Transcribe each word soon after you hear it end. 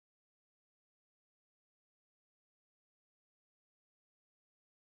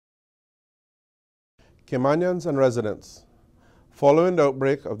Caymanians and residents, following the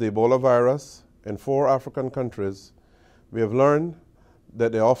outbreak of the Ebola virus in 4 African countries, we have learned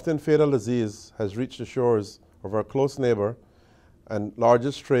that the often fatal disease has reached the shores of our close neighbor and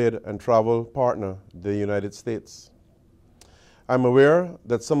largest trade and travel partner, the United States. I'm aware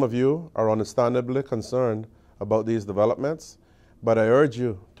that some of you are understandably concerned about these developments, but I urge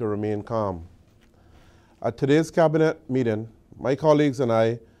you to remain calm. At today's cabinet meeting, my colleagues and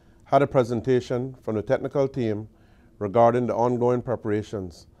I had a presentation from the technical team regarding the ongoing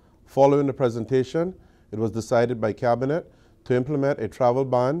preparations. Following the presentation, it was decided by cabinet to implement a travel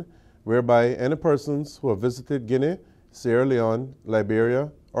ban whereby any persons who have visited Guinea, Sierra Leone,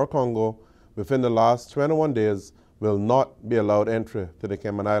 Liberia, or Congo within the last 21 days will not be allowed entry to the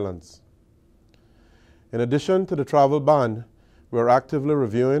Cayman Islands. In addition to the travel ban, we are actively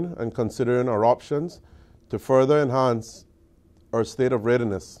reviewing and considering our options to further enhance our state of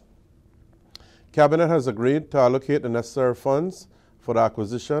readiness. Cabinet has agreed to allocate the necessary funds for the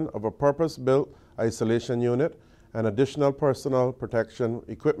acquisition of a purpose-built isolation unit and additional personal protection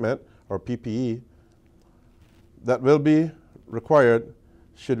equipment, or PPE, that will be required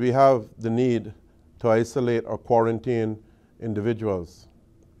should we have the need to isolate or quarantine individuals.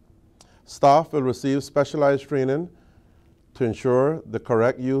 Staff will receive specialized training to ensure the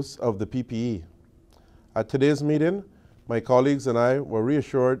correct use of the PPE. At today's meeting, my colleagues and I were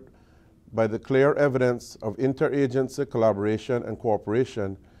reassured by the clear evidence of interagency collaboration and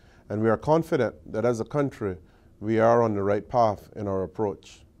cooperation, and we are confident that as a country, we are on the right path in our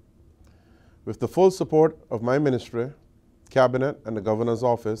approach. With the full support of my ministry, cabinet, and the governor's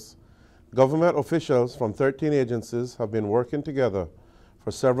office, government officials from 13 agencies have been working together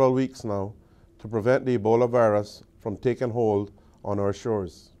for several weeks now to prevent the Ebola virus from taking hold on our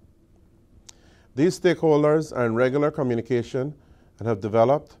shores. These stakeholders are in regular communication and have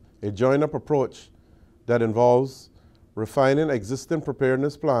developed a joined-up approach that involves refining existing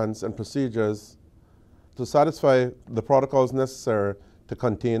preparedness plans and procedures to satisfy the protocols necessary to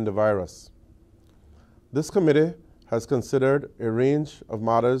contain the virus. This committee has considered a range of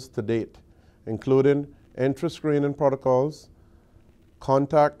matters to date, including entry screening protocols,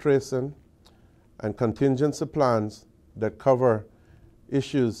 contact tracing, and contingency plans that cover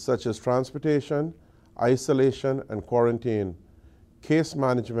issues such as transportation, isolation and quarantine, case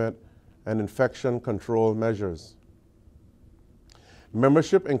management, and infection control measures.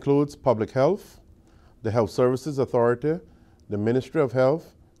 Membership includes Public Health, the Health Services Authority, the Ministry of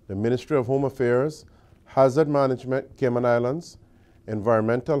Health, the Ministry of Home Affairs, Hazard Management Cayman Islands,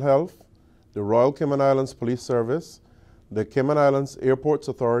 Environmental Health, the Royal Cayman Islands Police Service, the Cayman Islands Airports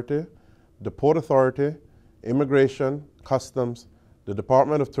Authority, the Port Authority, Immigration, Customs, the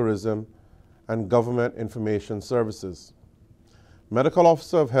Department of Tourism, and Government Information Services. Medical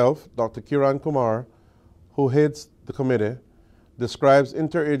Officer of Health, Dr. Kiran Kumar, who heads the committee, describes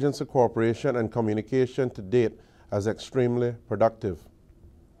interagency cooperation and communication to date as extremely productive.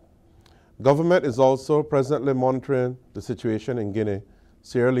 Government is also presently monitoring the situation in Guinea,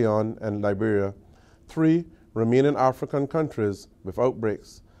 Sierra Leone, and Liberia, 3 remaining African countries with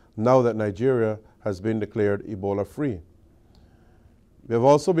outbreaks, now that Nigeria has been declared Ebola-free. We have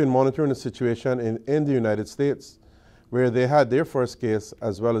also been monitoring the situation in the United States, where they had their first case,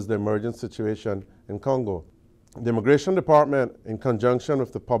 as well as the emergent situation in Congo. The Immigration Department, in conjunction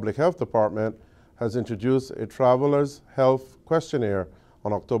with the Public Health Department, has introduced a traveler's health questionnaire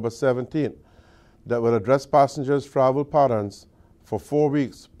on October 17th that will address passengers' travel patterns for 4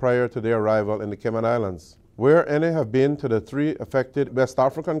 weeks prior to their arrival in the Cayman Islands. Where any have been to the 3 affected West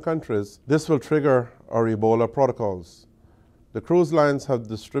African countries, this will trigger our Ebola protocols. The cruise lines have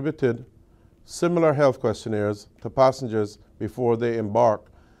distributed similar health questionnaires to passengers before they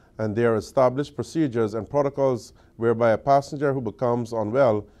embark, and there are established procedures and protocols whereby a passenger who becomes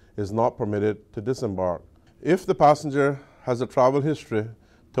unwell is not permitted to disembark. If the passenger has a travel history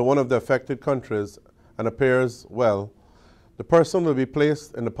to one of the affected countries and appears well, the person will be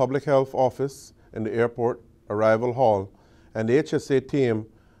placed in the public health office in the airport arrival hall, and the HSA team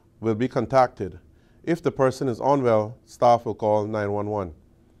will be contacted. If the person is unwell, staff will call 911.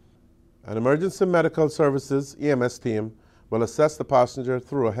 An emergency medical services EMS team will assess the passenger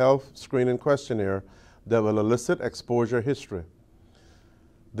through a health screening questionnaire that will elicit exposure history.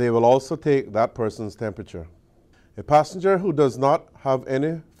 They will also take that person's temperature. A passenger who does not have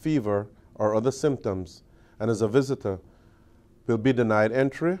any fever or other symptoms and is a visitor will be denied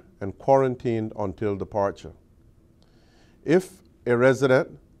entry and quarantined until departure. If a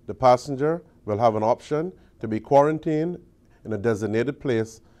resident, the passenger will have an option to be quarantined in a designated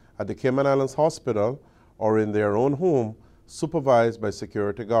place at the Cayman Islands Hospital or in their own home, supervised by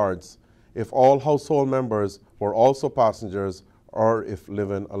security guards. if all household members were also passengers or if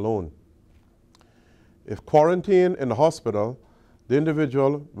living alone. If quarantined in the hospital, the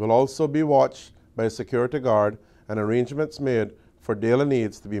individual will also be watched by a security guard and arrangements made for daily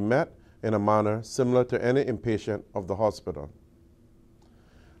needs to be met in a manner similar to any inpatient of the hospital.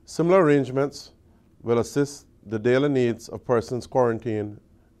 Similar arrangements will assist the daily needs of persons quarantined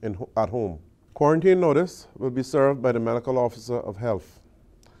at home. Quarantine notice will be served by the medical officer of health.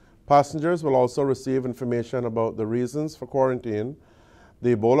 Passengers will also receive information about the reasons for quarantine,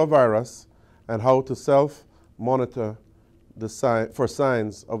 the Ebola virus, and how to self-monitor for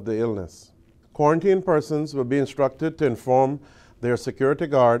signs of the illness. Quarantined persons will be instructed to inform their security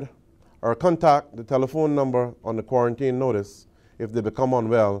guard or contact the telephone number on the quarantine notice if they become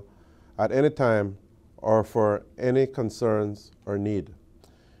unwell at any time or for any concerns or need.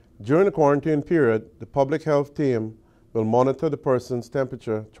 During the quarantine period, the public health team will monitor the person's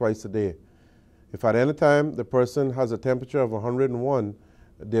temperature twice a day. If at any time the person has a temperature of 101,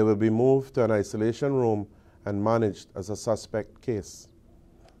 they will be moved to an isolation room and managed as a suspect case.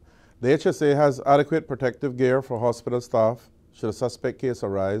 The HSA has adequate protective gear for hospital staff should a suspect case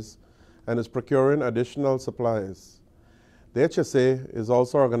arise and is procuring additional supplies. The HSA is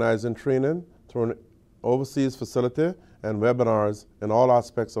also organizing training through an overseas facility and webinars in all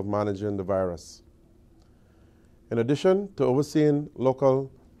aspects of managing the virus. In addition to overseeing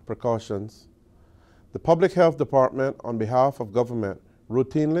local precautions, the Public Health Department, on behalf of government,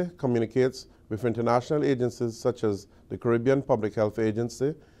 routinely communicates with international agencies such as the Caribbean Public Health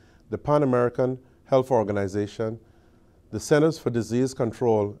Agency, the Pan American Health Organization, the Centers for Disease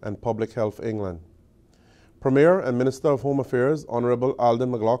Control, and Public Health England. Premier and Minister of Home Affairs, Honorable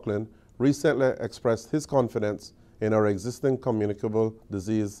Alden McLaughlin, recently expressed his confidence in our existing communicable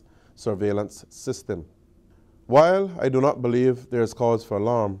disease surveillance system. While I do not believe there is cause for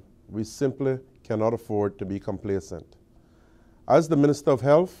alarm, we simply cannot afford to be complacent. As the Minister of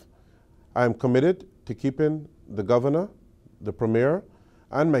Health, I am committed to keeping the Governor, the Premier,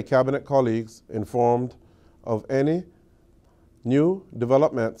 and my Cabinet colleagues informed of any new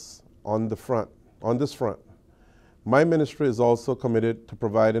developments on this front. My ministry is also committed to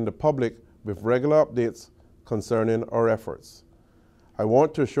providing the public with regular updates concerning our efforts. I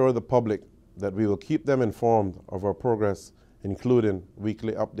want to assure the public that we will keep them informed of our progress, including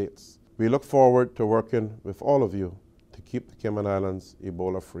weekly updates. We look forward to working with all of you to keep the Cayman Islands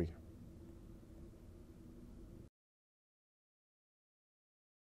Ebola free.